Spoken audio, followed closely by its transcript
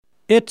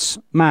It's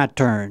my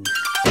turn.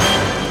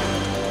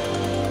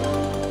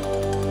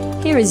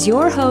 Here is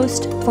your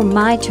host for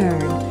My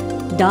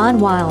Turn, Don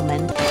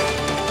Wildman.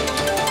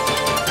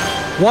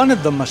 One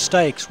of the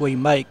mistakes we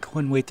make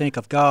when we think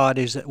of God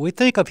is that we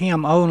think of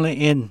Him only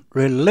in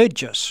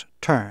religious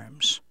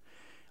terms.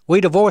 We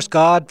divorce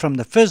God from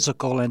the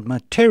physical and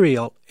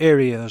material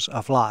areas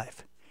of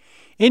life.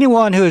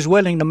 Anyone who is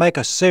willing to make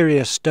a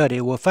serious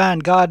study will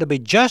find God to be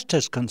just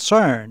as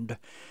concerned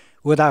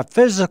with our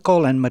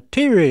physical and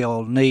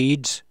material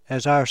needs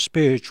as our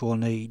spiritual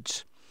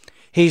needs.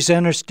 He's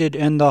interested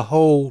in the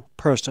whole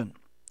person.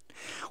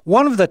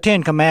 One of the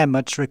 10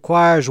 Commandments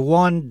requires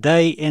 1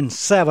 day in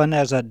 7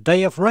 as a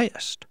day of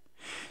rest.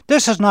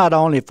 This is not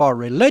only for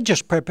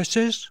religious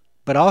purposes,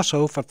 but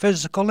also for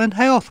physical and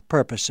health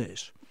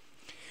purposes.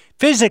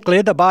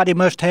 Physically, the body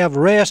must have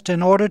rest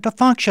in order to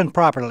function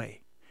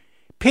properly.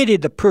 Pity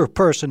the poor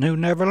person who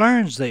never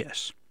learns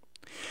this.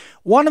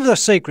 One of the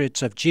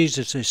secrets of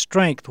Jesus'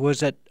 strength was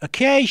that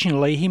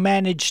occasionally he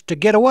managed to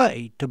get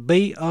away, to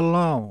be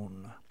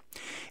alone.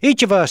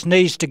 Each of us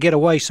needs to get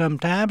away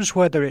sometimes,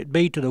 whether it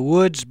be to the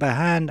woods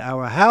behind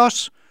our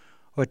house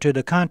or to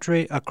the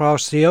country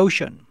across the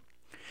ocean.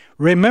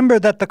 Remember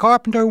that the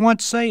carpenter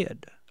once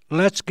said,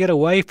 "Let's get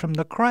away from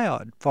the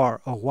crowd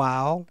for a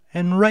while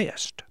and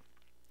rest."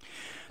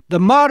 The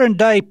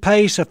modern-day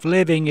pace of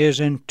living is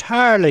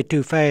entirely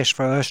too fast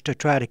for us to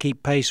try to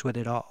keep pace with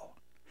it all.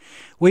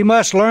 We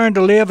must learn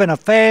to live in a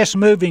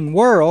fast-moving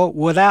world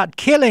without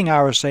killing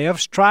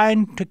ourselves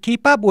trying to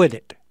keep up with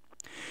it.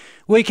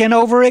 We can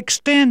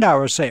overextend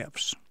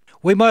ourselves.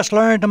 We must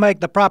learn to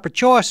make the proper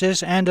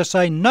choices and to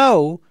say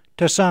no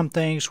to some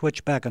things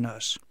which beckon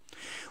us.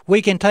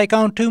 We can take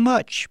on too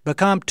much,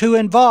 become too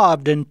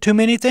involved in too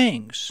many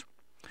things.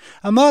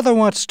 A mother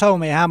once told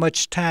me how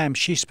much time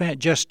she spent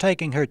just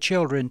taking her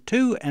children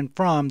to and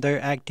from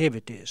their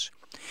activities.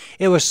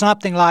 It was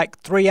something like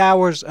 3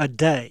 hours a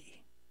day.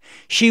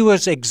 She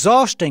was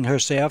exhausting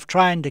herself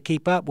trying to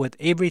keep up with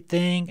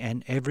everything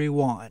and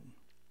everyone.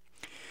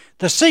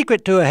 The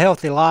secret to a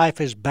healthy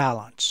life is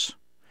balance.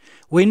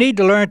 We need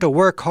to learn to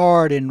work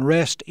hard and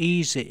rest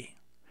easy.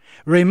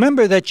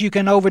 Remember that you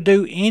can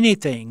overdo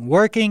anything,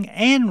 working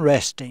and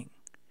resting.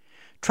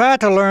 Try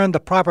to learn the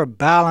proper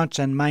balance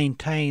and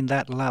maintain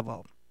that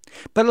level.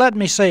 But let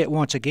me say it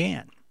once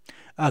again.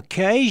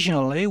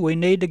 Occasionally, we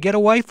need to get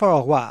away for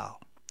a while.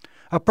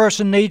 A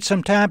person needs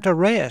some time to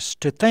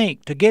rest, to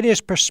think, to get his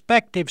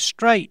perspective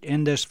straight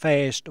in this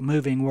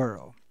fast-moving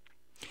world.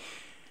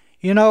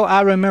 You know,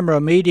 I remember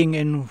a meeting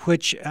in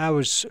which I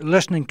was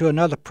listening to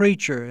another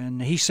preacher,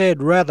 and he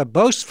said rather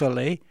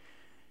boastfully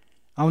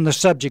on the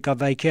subject of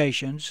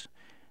vacations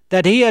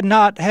that he had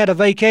not had a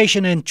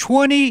vacation in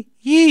 20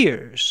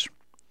 years.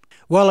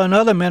 Well,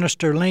 another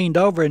minister leaned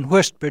over and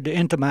whispered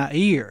into my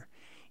ear,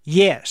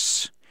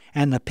 "Yes,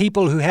 and the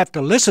people who have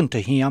to listen to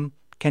him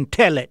can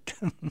tell it."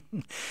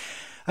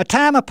 A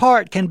time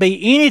apart can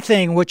be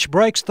anything which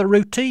breaks the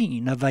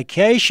routine, a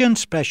vacation,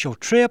 special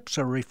trips,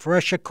 a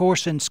refresher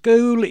course in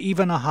school,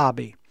 even a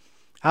hobby.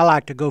 I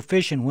like to go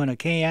fishing when I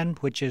can,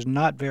 which is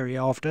not very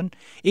often,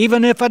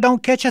 even if I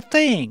don't catch a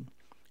thing.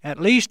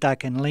 At least I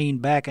can lean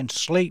back and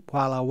sleep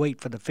while I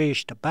wait for the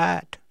fish to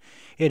bite.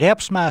 It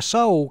helps my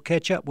soul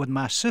catch up with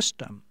my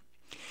system.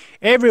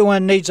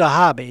 Everyone needs a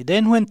hobby.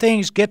 Then when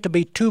things get to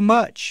be too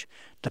much,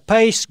 the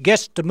pace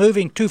gets to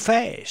moving too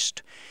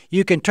fast,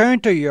 you can turn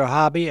to your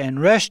hobby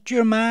and rest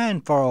your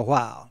mind for a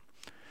while.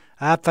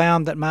 I've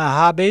found that my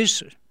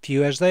hobbies,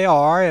 few as they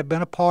are, have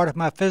been a part of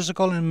my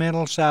physical and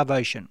mental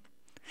salvation.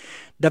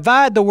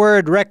 Divide the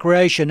word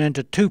recreation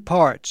into 2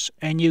 parts,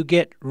 and you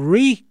get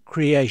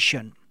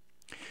recreation.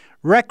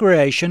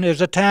 Recreation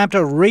is a time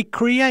to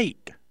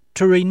recreate,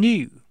 to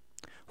renew.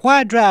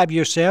 Why drive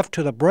yourself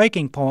to the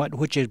breaking point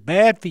which is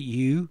bad for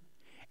you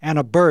and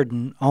a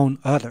burden on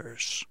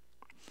others?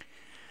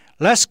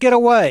 Let's get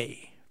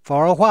away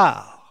for a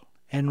while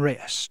and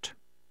rest.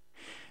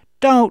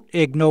 Don't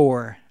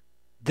ignore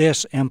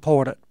this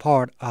important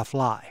part of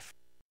life.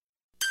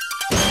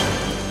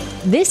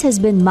 This has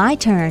been My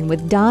Turn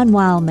with Don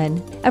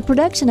Wildman, a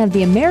production of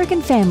the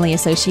American Family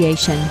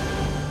Association.